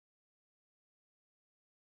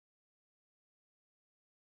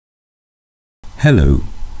Hello,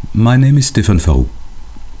 my name is Stéphane Farou.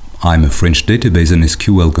 I'm a French database and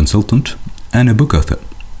SQL consultant and a book author.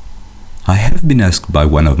 I have been asked by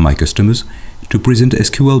one of my customers to present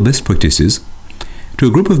SQL Best Practices to a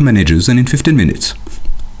group of managers and in 15 minutes.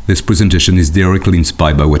 This presentation is directly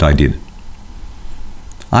inspired by what I did.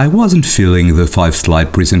 I wasn't feeling the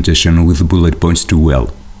 5-slide presentation with bullet points too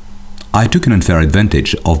well. I took an unfair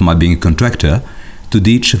advantage of my being a contractor to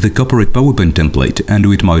ditch the corporate PowerPoint template and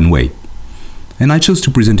do it my own way. And I chose to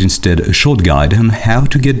present instead a short guide on how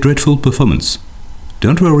to get dreadful performance.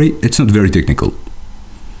 Don't worry, it's not very technical.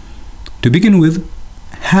 To begin with,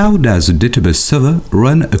 how does a database server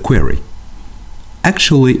run a query?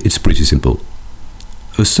 Actually, it's pretty simple.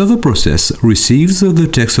 A server process receives the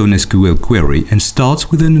text of an SQL query and starts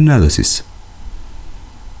with an analysis.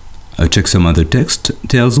 A checksum on the text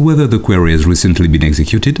tells whether the query has recently been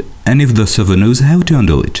executed and if the server knows how to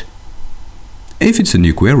handle it. If it's a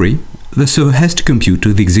new query, the server has to compute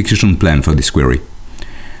the execution plan for this query.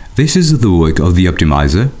 This is the work of the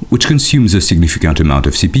optimizer, which consumes a significant amount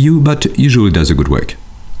of CPU but usually does a good work.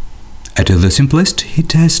 At the simplest,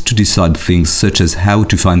 it has to decide things such as how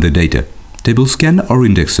to find the data, table scan or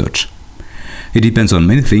index search. It depends on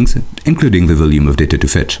many things, including the volume of data to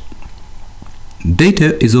fetch.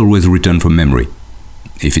 Data is always returned from memory.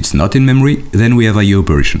 If it's not in memory, then we have I/O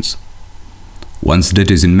operations. Once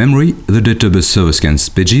data is in memory, the database server scans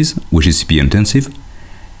pages, which is CPU intensive,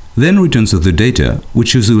 then returns the data,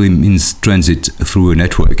 which usually means transit through a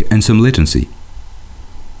network and some latency.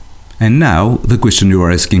 And now, the question you are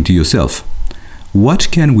asking to yourself: what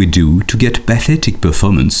can we do to get pathetic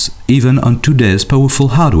performance even on today's powerful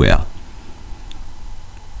hardware?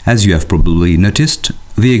 As you have probably noticed,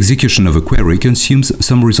 the execution of a query consumes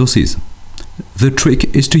some resources. The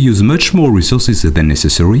trick is to use much more resources than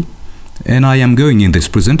necessary, and I am going in this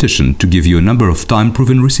presentation to give you a number of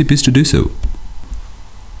time-proven recipes to do so.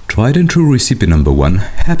 Tried and true recipe number 1,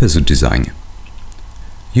 haphazard design.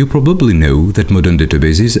 You probably know that modern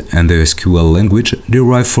databases and the SQL language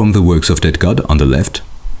derive from the works of Ted Codd on the left,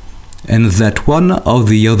 and that one of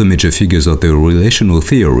the other major figures of the relational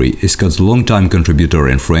theory is Codd's longtime contributor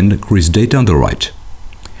and friend Chris Data on the right.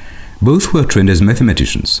 Both were trained as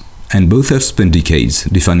mathematicians, and both have spent decades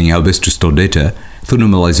defining how best to store data through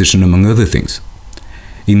normalization, among other things.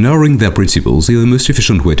 Ignoring their principles is the most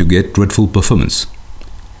efficient way to get dreadful performance.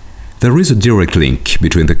 There is a direct link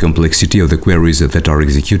between the complexity of the queries that are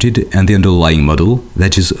executed and the underlying model,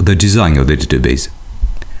 that is, the design of the database.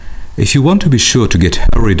 If you want to be sure to get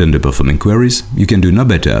hurried underperforming queries, you can do no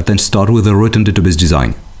better than start with a rotten database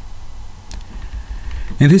design.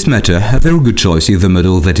 In this matter, a very good choice is the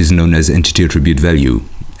model that is known as entity attribute value,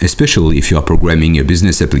 especially if you are programming a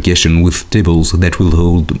business application with tables that will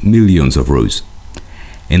hold millions of rows.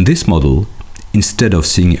 In this model, instead of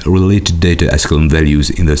seeing related data as column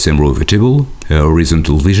values in the same row of a table, a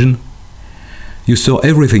horizontal vision, you store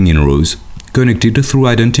everything in rows connected through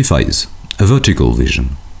identifiers, a vertical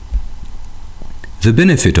vision. The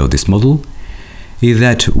benefit of this model is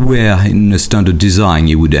that where in a standard design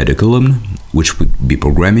you would add a column, which would be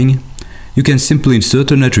programming, you can simply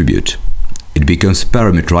insert an attribute. It becomes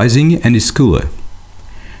parameterizing and is cooler.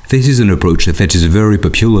 This is an approach that is very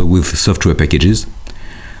popular with software packages,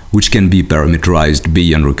 which can be parameterized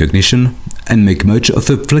beyond recognition and make much of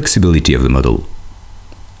the flexibility of the model.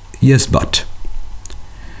 Yes, but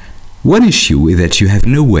one issue is that you have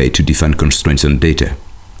no way to define constraints on data.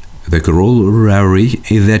 The corollary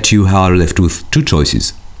is that you are left with two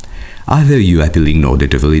choices. Either you happily ignore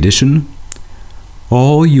data validation,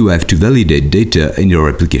 or you have to validate data in your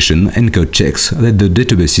application and code checks that the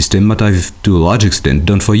database system might have to a large extent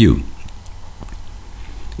done for you.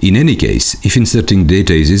 In any case, if inserting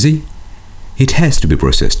data is easy, it has to be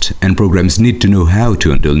processed, and programs need to know how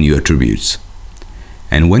to handle new attributes.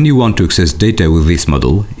 And when you want to access data with this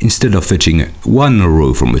model, instead of fetching one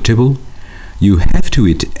row from a table, you have to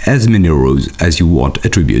hit as many rows as you want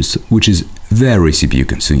attributes, which is very CPU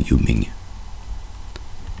consuming.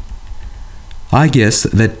 I guess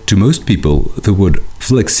that to most people, the word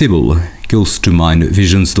flexible calls to mind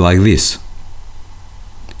visions like this.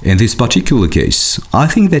 In this particular case, I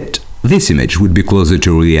think that this image would be closer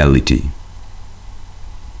to reality.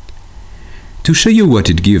 To show you what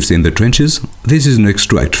it gives in the trenches, this is an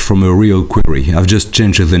extract from a real query. I've just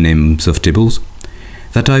changed the names of tables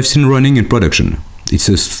that I've seen running in production. It's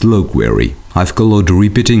a slow query. I've colored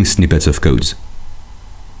repeating snippets of codes.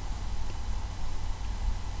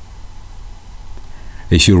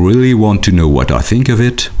 If you really want to know what I think of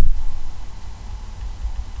it,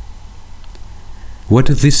 what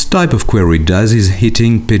this type of query does is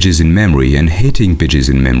hitting pages in memory and hitting pages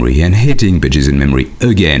in memory and hitting pages in memory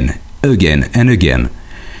again again and again.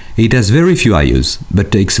 It has very few IOs,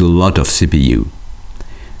 but takes a lot of CPU.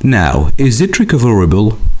 Now, is it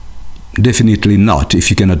recoverable? Definitely not if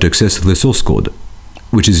you cannot access the source code,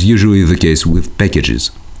 which is usually the case with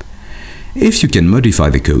packages. If you can modify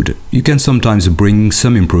the code, you can sometimes bring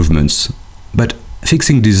some improvements, but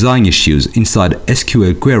fixing design issues inside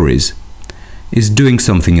SQL queries is doing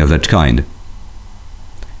something of that kind.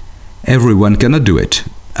 Everyone cannot do it,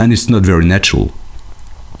 and it's not very natural.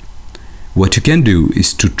 What you can do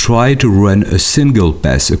is to try to run a single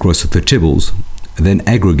pass across the tables, then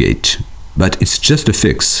aggregate, but it's just a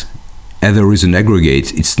fix. As there is an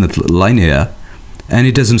aggregate, it's not linear, and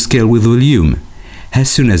it doesn't scale with volume. As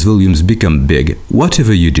soon as volumes become big,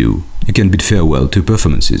 whatever you do, you can bid farewell to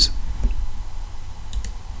performances.